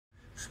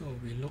So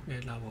we look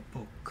at our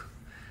book.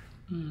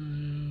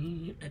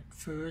 At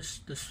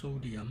first, the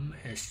sodium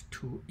has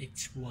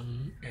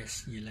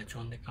 2h1s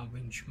electronic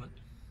arrangement.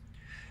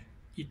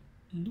 It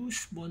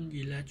loses one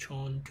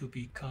electron to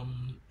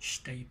become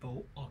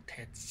stable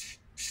octet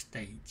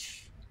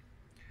state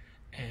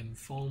and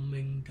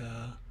forming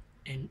the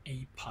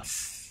Na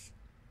plus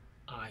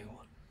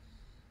ion.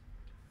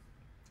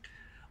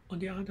 On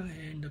the other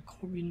hand, the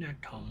chlorine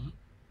atom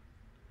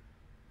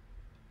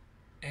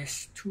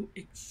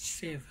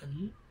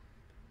S2H7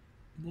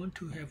 want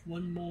to have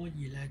one more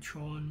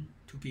electron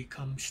to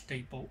become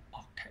stable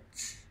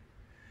octets.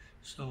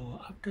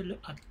 So after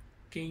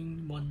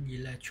gain one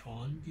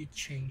electron, it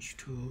changes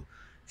to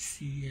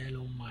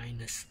Cl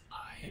minus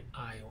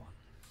ion.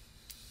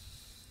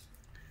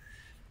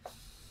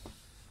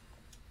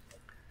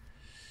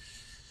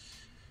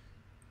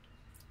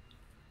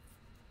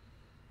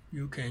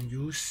 You can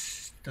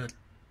use the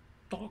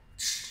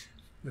dots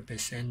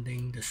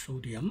representing the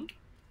sodium,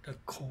 the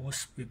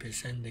cross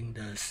representing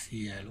the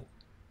Cl.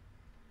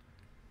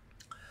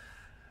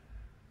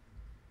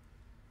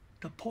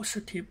 The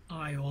positive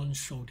ion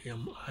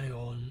sodium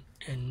ion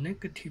and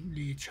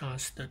negatively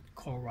charged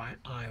chloride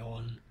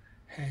ion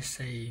has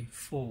a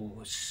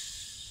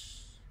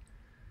force,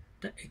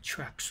 the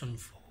attraction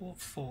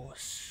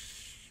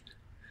force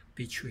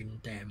between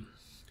them.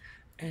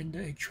 And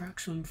the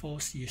attraction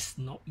force is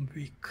not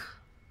weak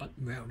but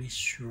very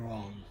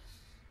strong.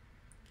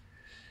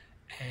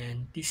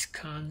 And this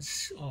kind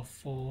of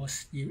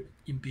force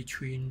in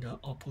between the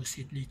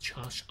oppositely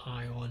charged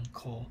ion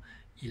called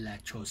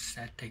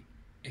electrostatic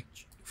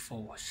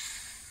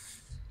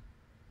force.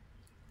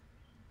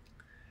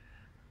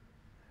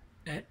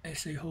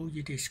 As a whole,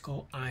 it is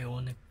called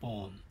ionic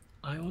bond.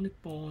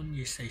 Ionic bond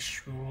is a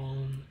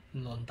strong,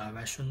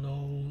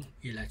 non-directional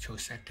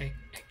electrostatic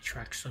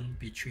attraction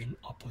between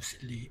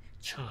oppositely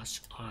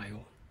charged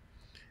ions.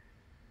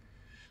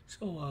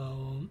 So,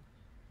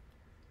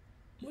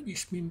 what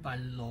is meant by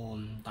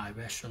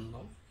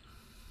non-directional?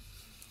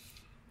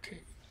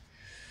 Okay.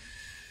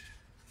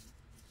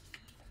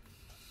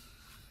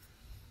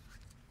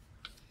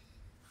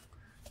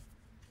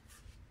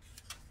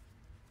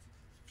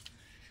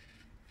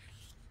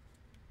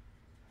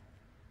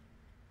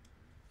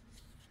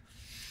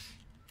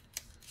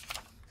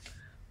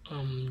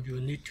 You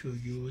need to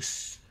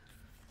use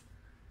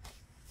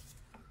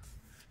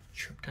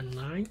chapter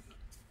 9.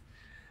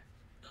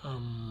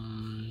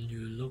 You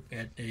look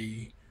at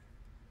the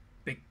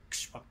big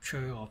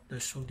structure of the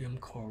sodium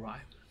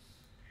chloride.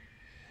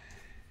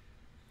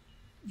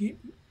 It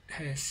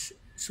has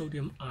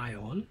sodium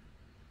ion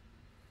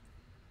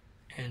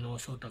and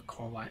also the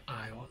chloride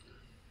ion.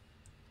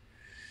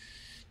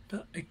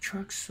 The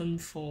attraction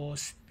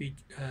force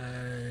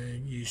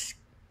is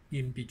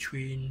in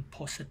between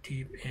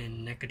positive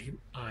and negative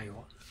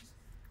ion.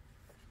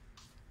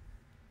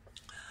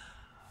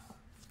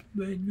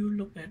 When you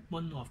look at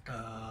one of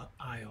the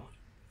ion,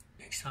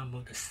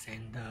 example the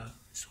center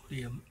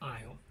sodium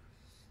ion,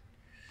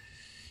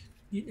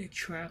 it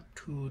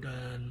attracts to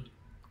the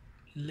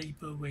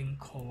neighboring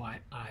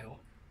chloride ion.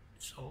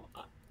 So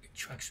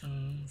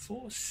attraction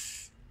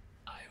force,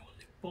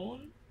 ionic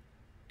bond,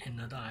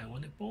 another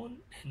ionic bond,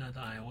 another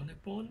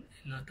ionic bond,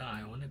 another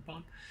ionic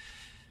bond,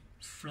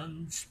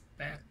 front,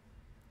 back,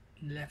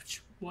 left,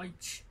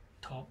 right,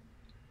 top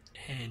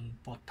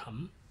and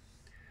bottom,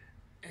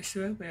 as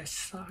well as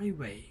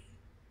sideways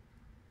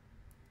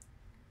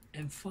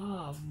and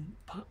far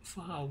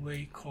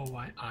away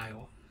chloride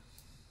ion.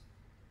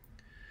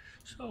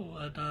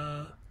 So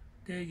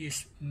there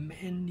is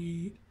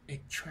many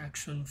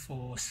attraction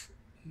force,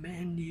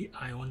 many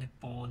ionic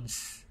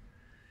bonds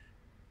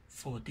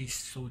for this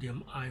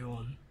sodium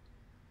ion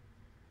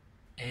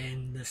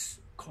and the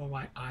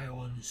chloride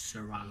ion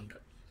surrounded.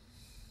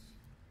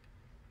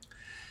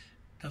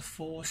 The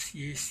force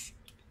is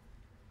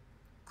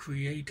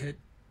created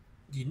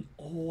in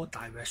all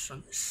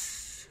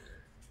directions.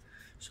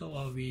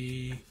 So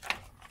we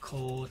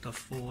call the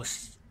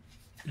force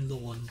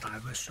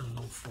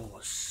non-directional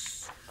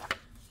force.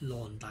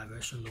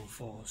 Non-directional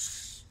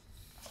force.